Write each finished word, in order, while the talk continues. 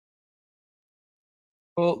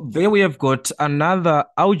Well, there we have got another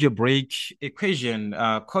algebraic equation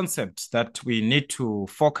concept that we need to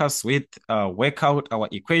focus with, work out our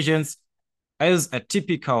equations as a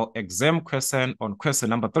typical exam question on question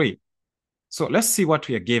number 3. So let's see what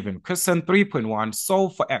we are given. Question 3.1,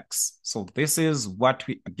 solve for x. So this is what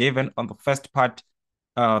we are given on the first part,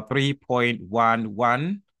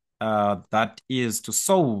 3.11. That is to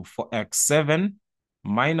solve for x. 7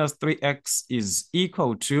 minus 3x is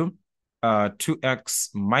equal to 2x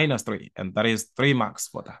minus 3. And that is 3 marks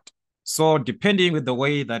for that. So depending with the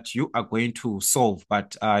way that you are going to solve,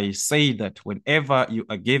 but I say that whenever you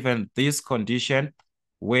are given this condition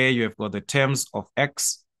where you have got the terms of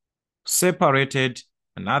x separated,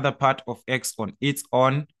 another part of x on its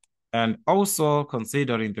own, and also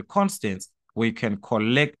considering the constants, we can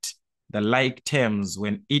collect the like terms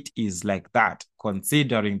when it is like that,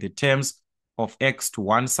 considering the terms of x to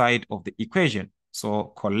one side of the equation.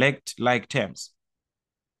 So collect like terms.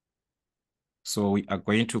 So we are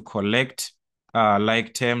going to collect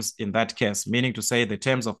like terms in that case, meaning to say the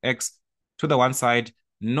terms of x to the one side,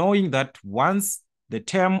 knowing that once the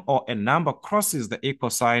term or a number crosses the equal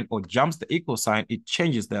sign or jumps the equal sign, it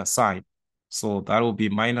changes their sign. So that will be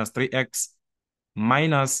minus 3x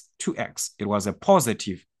minus 2x. It was a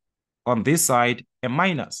positive. On this side, a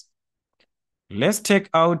minus. Let's take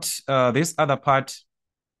out this other part,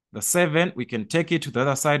 the 7. We can take it to the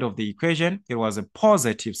other side of the equation. It was a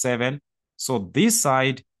positive 7. So this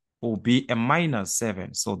side will be a minus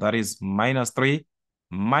 7. So that is minus 3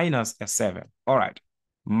 minus a 7. All right.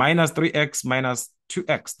 Minus 3x minus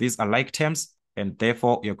 2x. These are like terms. And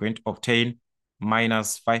therefore, you're going to obtain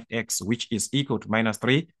minus 5x, which is equal to minus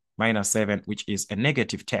 3 minus 7, which is a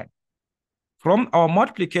negative 10. From our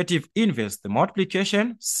multiplicative inverse, the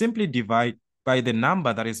multiplication, simply divide by the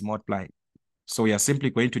number that is multiplied. So we are simply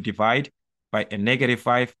going to divide by a negative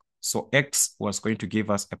 5. So x was going to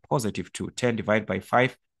give us a positive 2. 10 divided by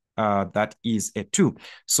 5, that is a 2.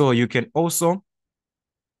 So you can also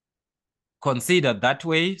consider that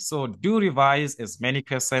way. So do revise as many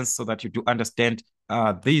questions so that you do understand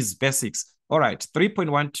these basics. All right,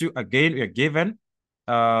 3.12, again, we are given.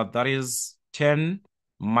 That is 10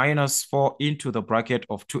 minus 4 into the bracket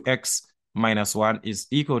of 2x minus 1 is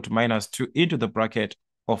equal to minus 2 into the bracket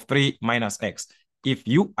of 3 minus x. If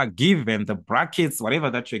you are given the brackets,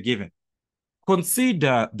 whatever that you're given,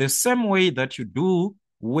 consider the same way that you do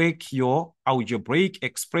work your algebraic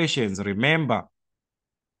expressions. Remember,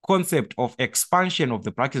 concept of expansion of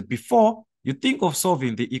the brackets before you think of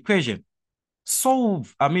solving the equation.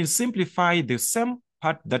 Simplify the same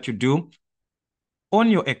part that you do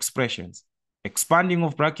on your expressions. Expanding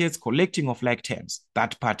of brackets, collecting of like terms.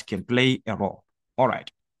 That part can play a role. All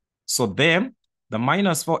right. So then the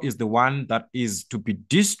minus 4 is the one that is to be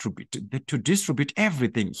distributed, to distribute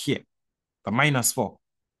everything here. The minus 4.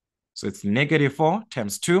 So it's negative 4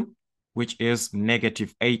 times 2, which is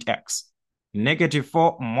negative 8x. Negative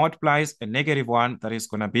 4 multiplies a negative 1, that is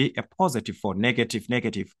going to be a positive 4, negative,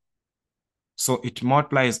 negative. So it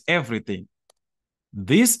multiplies everything.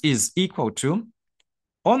 This is equal to,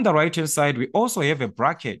 on the right-hand side, we also have a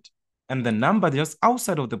bracket, and the number just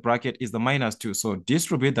outside of the bracket is the minus 2. So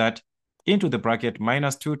distribute that into the bracket.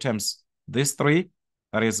 Minus 2 times this 3,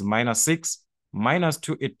 that is minus 6. Minus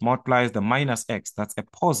 2, it multiplies the minus x. That's a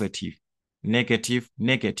positive. Negative,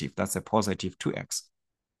 negative. That's a positive 2x.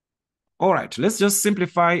 All right, let's just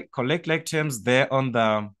simplify, collect like terms there on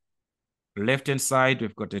the left-hand side.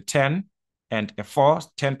 We've got a 10 and a 4.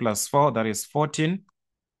 10 plus 4, that is 14.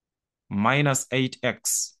 Minus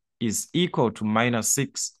 8x is equal to minus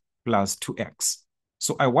 6 plus 2x.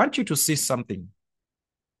 So I want you to see something.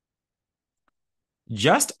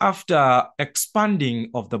 Just after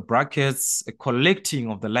expanding of the brackets,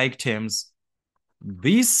 collecting of the like terms,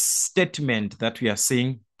 this statement that we are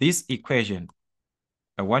seeing, this equation,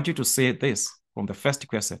 I want you to say this from the first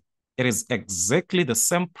question. It is exactly the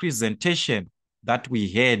same presentation that we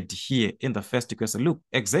had here in the first question. Look,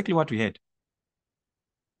 exactly what we had.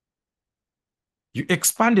 You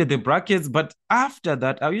expanded the brackets, but after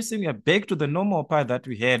that, are you saying we're back to the normal part that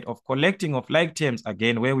we had of collecting of like terms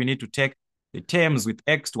again, where we need to take the terms with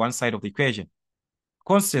x to one side of the equation,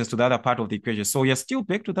 constants to the other part of the equation. So you're still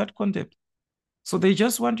back to that concept. So they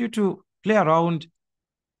just want you to play around,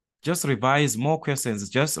 just revise more questions,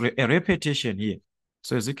 just a repetition here.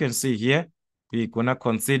 So as you can see here, we're going to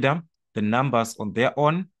consider the numbers on their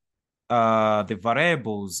own, the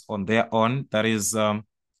variables on their own. That is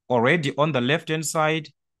already on the left-hand side,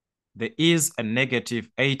 there is a negative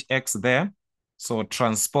 8x there. So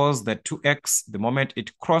transpose the 2x, the moment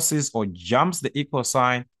it crosses or jumps the equal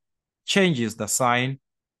sign, changes the sign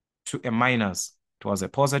to a minus. It was a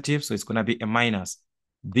positive, so it's going to be a minus.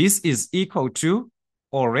 This is equal to,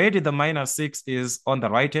 already the minus 6 is on the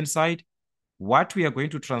right-hand side. What we are going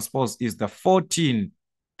to transpose is the 14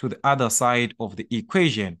 to the other side of the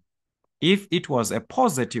equation. If it was a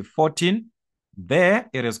positive 14, there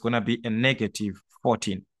it is going to be a negative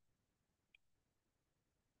 14.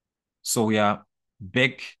 So we are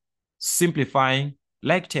back simplifying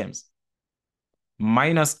like terms.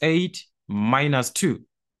 Minus 8 minus 2,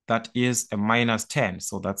 that is a minus 10.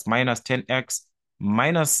 So that's minus 10x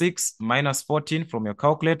minus 6 minus 14 from your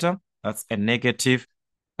calculator. That's a negative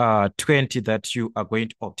 20 that you are going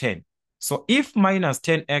to obtain. So if minus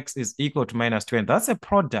 10x is equal to minus 20, that's a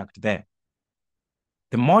product there.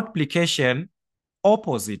 The multiplication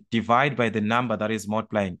opposite, divide by the number that is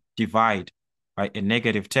multiplying, divide by a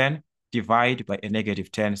negative 10, divide by a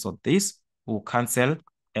negative 10. So this will cancel,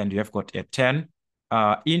 and you have got a 10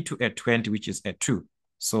 into a 20, which is a 2.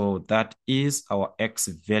 So that is our x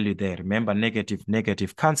value there. Remember,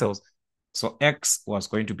 negative cancels. So x was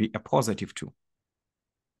going to be a positive 2.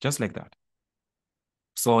 Just like that.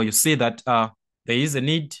 So you see that there is a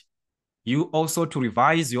need you also to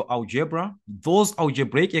revise your algebra. Those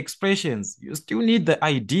algebraic expressions, you still need the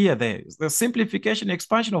idea there. It's the simplification,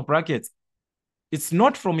 expansion of brackets. It's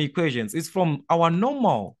not from equations. It's from our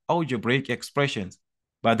normal algebraic expressions.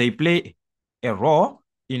 But they play a role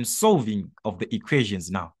in solving of the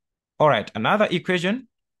equations now. All right, another equation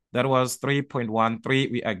that was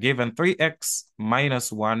 3.13. We are given 3x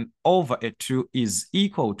minus 1 over a 2 is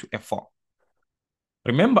equal to a 4.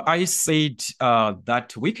 Remember, I said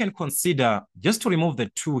that we can consider, just to remove the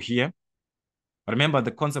 2 here, remember the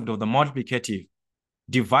concept of the multiplicative.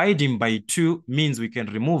 Dividing by 2 means we can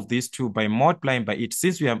remove this 2 by multiplying by it.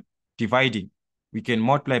 Since we are dividing, we can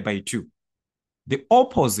multiply by 2. The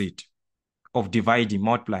opposite of dividing,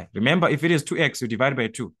 multiply. Remember, if it is 2x, you divide by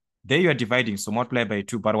 2. There you are dividing, so multiply by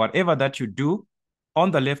 2. But whatever that you do on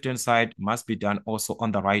the left-hand side must be done also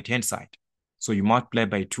on the right-hand side. So you multiply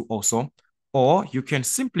by 2 also. Or you can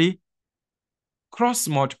simply cross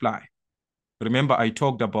multiply. Remember, I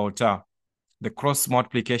talked about the cross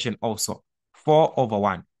multiplication also. 4 over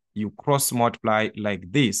 1. You cross multiply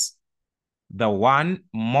like this. The 1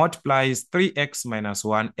 multiplies 3x minus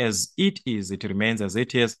 1 as it is. It remains as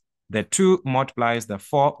it is. The 2 multiplies the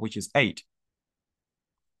 4, which is 8.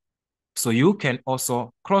 So you can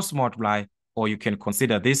also cross multiply, or you can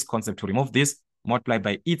consider this concept to remove this, multiply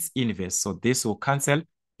by its inverse. So this will cancel.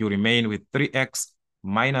 You remain with 3x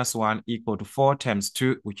minus 1 equal to 4 times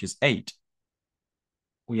 2, which is 8.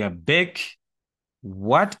 We are back.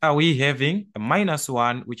 What are we having? A minus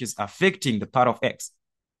 1, which is affecting the part of x.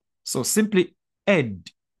 So simply add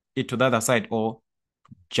it to the other side, or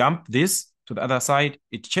jump this to the other side.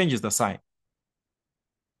 It changes the sign.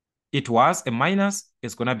 It was a minus,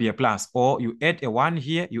 it's going to be a plus. Or you add a 1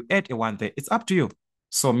 here, you add a 1 there. It's up to you.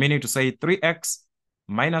 So meaning to say 3x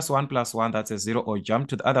minus 1 plus 1, that's a 0, or jump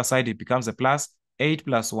to the other side, it becomes a plus. 8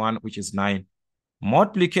 plus 1, which is 9.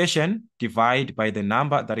 Multiplication, divide by the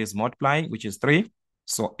number that is multiplying, which is 3.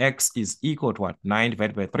 So x is equal to what? 9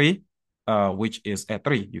 divided by 3, which is a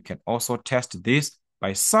 3. You can also test this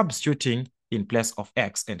by substituting in place of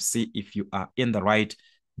x and see if you are in the right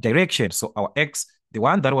direction. So our x, the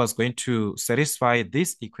one that was going to satisfy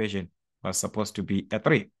this equation, was supposed to be a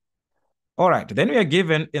 3. All right, then we are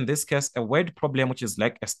given, in this case, a word problem, which is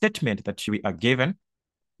like a statement that we are given.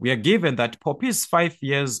 We are given that Poppy is 5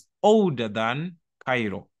 years older than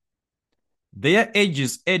Cairo. Their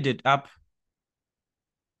ages added up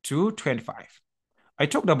to 25. I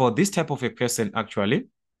talked about this type of a question, actually.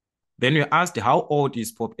 Then we asked how old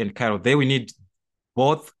is Pop and Cairo. There we need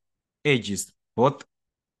both ages, both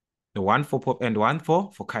the one for Pop and one for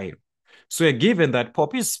Cairo. So we're given that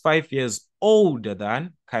Pop is 5 years older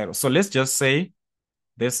than Cairo. So let's just say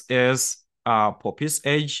this is Poppy's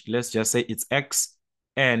age. Let's just say it's X,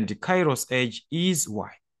 and Cairo's age is Y.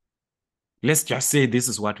 Let's just say this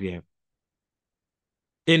is what we have.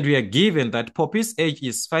 And we are given that Poppy's age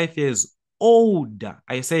is 5 years older.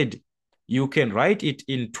 I said you can write it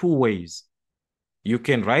in 2 ways. You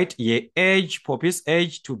can write your age, Poppy's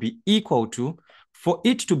age, to be equal to, for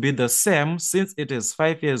it to be the same, since it is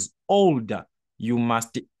 5 years older, you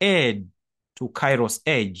must add to Cairo's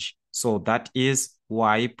age. So that is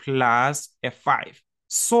Y plus a 5,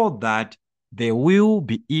 so that they will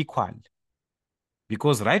be equal.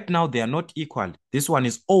 Because right now they are not equal. This one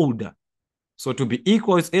is older. So to be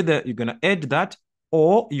equal, it's either you're going to add that,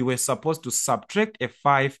 or you were supposed to subtract a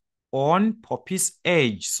 5 on Poppy's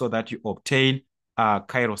age so that you obtain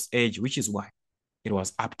Cairo's age, which is Y. It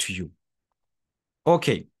was up to you.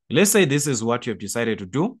 Okay, let's say this is what you have decided to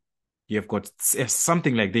do. You have got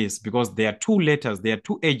something like this, because there are 2 letters, there are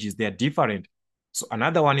 2 ages, they are different. So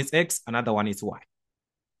another one is X, another one is Y.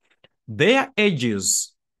 Their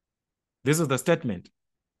ages, this is the statement.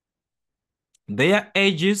 Their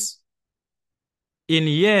ages in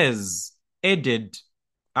years added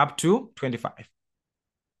up to 25.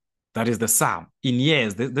 That is the sum in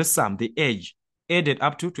years, the sum, the age added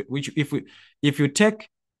up to, which if you take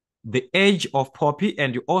the age of Poppy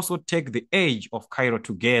and you also take the age of Cairo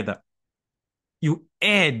together, you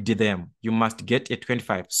add them, you must get a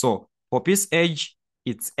 25. So Poppy's age,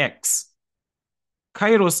 it's X.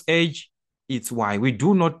 Cairo's age, it's Y. We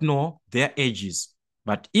do not know their ages,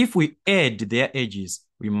 but if we add their ages,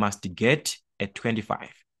 we must get a 25.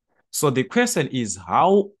 So the question is,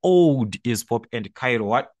 how old is Poppy and Cairo?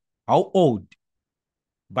 What? How old?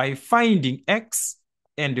 By finding X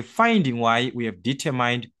and finding Y, we have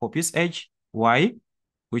determined Poppy's age, Y,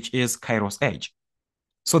 which is Cairo's age.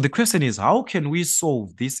 So the question is, how can we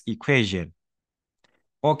solve this equation?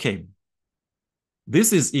 Okay,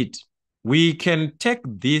 this is it. We can take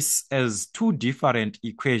this as two different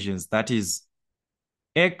equations. That is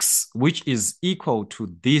X, which is equal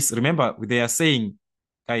to this. Remember, they are saying,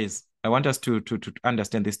 guys, I want us to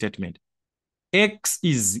understand this statement. X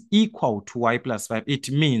is equal to Y plus 5. It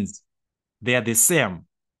means they are the same.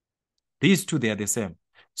 These two, they are the same.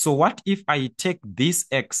 So what if I take this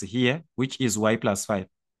X here, which is Y plus 5?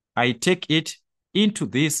 I take it into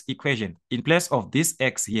this equation. In place of this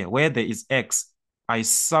X here, where there is X, I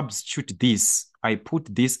substitute this. I put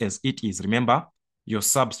this as it is. Remember your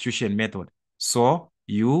substitution method. So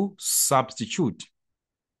you substitute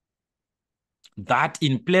that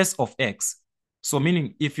in place of X. So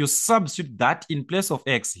meaning if you substitute that in place of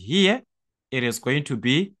X here, it is going to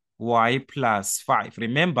be Y plus 5.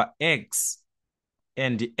 Remember X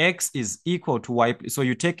and X is equal to Y. So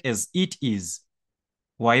you take as it is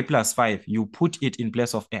Y plus 5. You put it in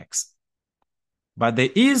place of X. But there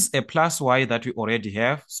is a plus Y that we already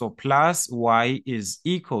have. So plus Y is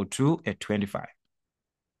equal to a 25.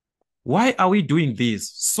 Why are we doing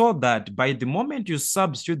this? So that by the moment you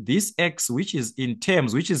substitute this X, which is in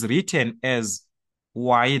terms, which is written as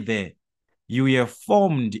Y there, you have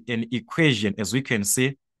formed an equation, as we can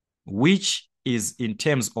see, which is in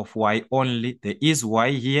terms of Y only. There is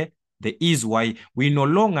Y here, there is Y. We no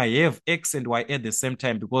longer have X and Y at the same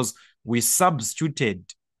time because we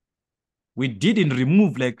substituted. We didn't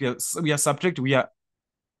remove, like we are subtracting, we are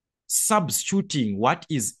substituting what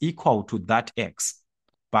is equal to that X,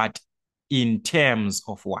 but in terms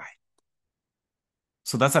of Y.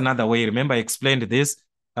 So that's another way. Remember, I explained this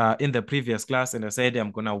in the previous class, and I said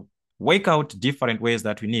I'm going to work out different ways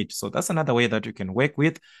that we need. So that's another way that you can work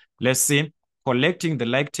with. Let's see. Collecting the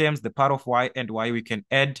like terms, the power of Y and Y, we can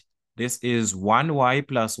add. This is 1Y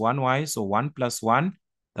plus 1Y. So 1 plus 1,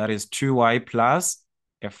 that is 2Y plus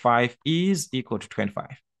a 5 is equal to 25.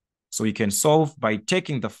 So we can solve by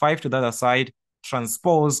taking the 5 to the other side,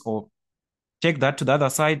 transpose or take that to the other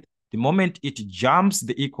side. The moment it jumps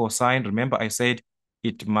the equal sign, remember I said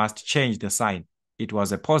it must change the sign. It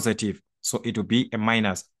was a positive, so it will be a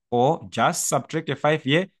minus. Or just subtract a 5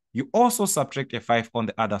 here. You also subtract a 5 on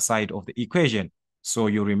the other side of the equation. So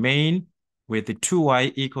you remain with the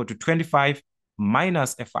 2Y equal to 25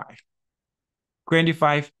 minus a 5.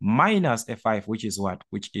 25 minus a 5, which is what?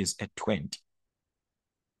 Which is a 20.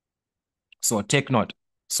 So take note.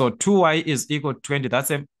 So 2Y is equal to 20.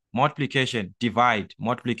 That's a multiplication, divide,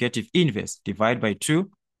 multiplicative inverse, divide by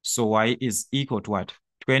 2. So Y is equal to what?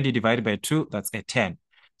 20 divided by 2, that's a 10.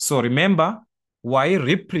 So remember, Y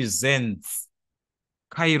represents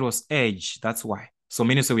Cairo's age. That's why. So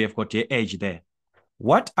meaning so we have got a age there.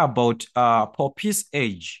 What about Poppy's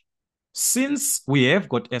age? Since we have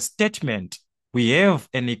got a statement, we have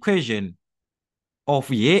an equation of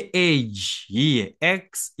your age here.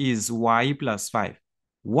 X is Y plus 5.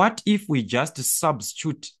 What if we just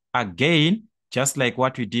substitute again, just like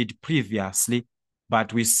what we did previously,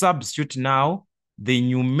 but we substitute now the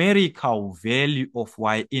numerical value of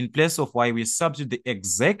Y. In place of Y, we substitute the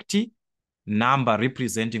exact number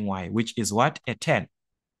representing Y, which is what? A 10.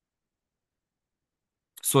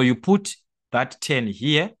 So you put that 10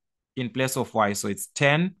 here in place of Y. So it's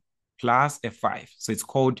 10 plus a 5. So it's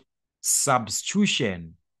called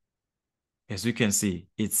substitution. As you can see,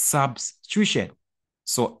 it's substitution.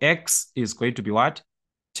 So X is going to be what?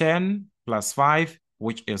 10 plus 5,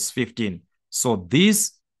 which is 15. So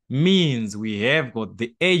this means we have got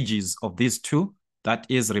the ages of these two. That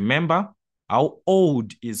is, remember, how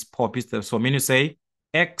old is Poppy? So meaning say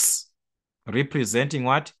X representing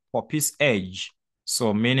what? Poppy's age.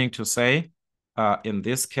 So meaning to say, in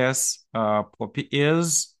this case, Poppy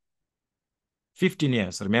is 15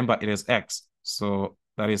 years. Remember, it is X. So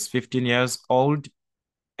that is 15 years old.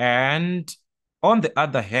 And On the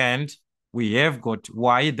other hand, we have got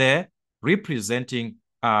y there representing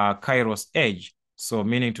Cairo's age. So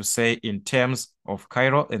meaning to say in terms of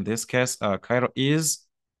Cairo, in this case, Cairo is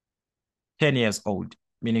 10 years old,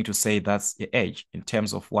 meaning to say that's the age in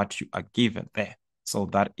terms of what you are given there. So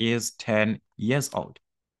that is 10 years old.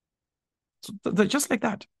 So just like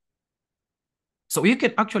that. So you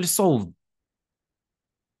can actually solve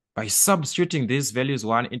by substituting these values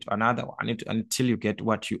one into another one until you get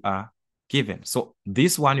what you are given. So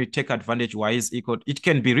this one, you take advantage, y is equal, it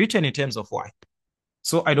can be written in terms of y.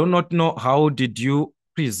 So I do not know how did you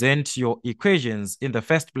present your equations in the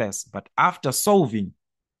first place, but after solving,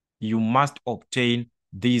 you must obtain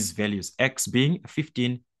these values, x being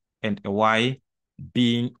 15 and a y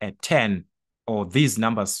being a 10, or these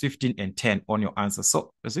numbers 15 and 10 on your answer.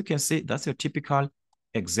 So as you can see, that's your typical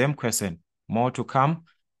exam question. More to come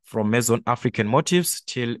from Maison African Motives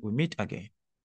till we meet again.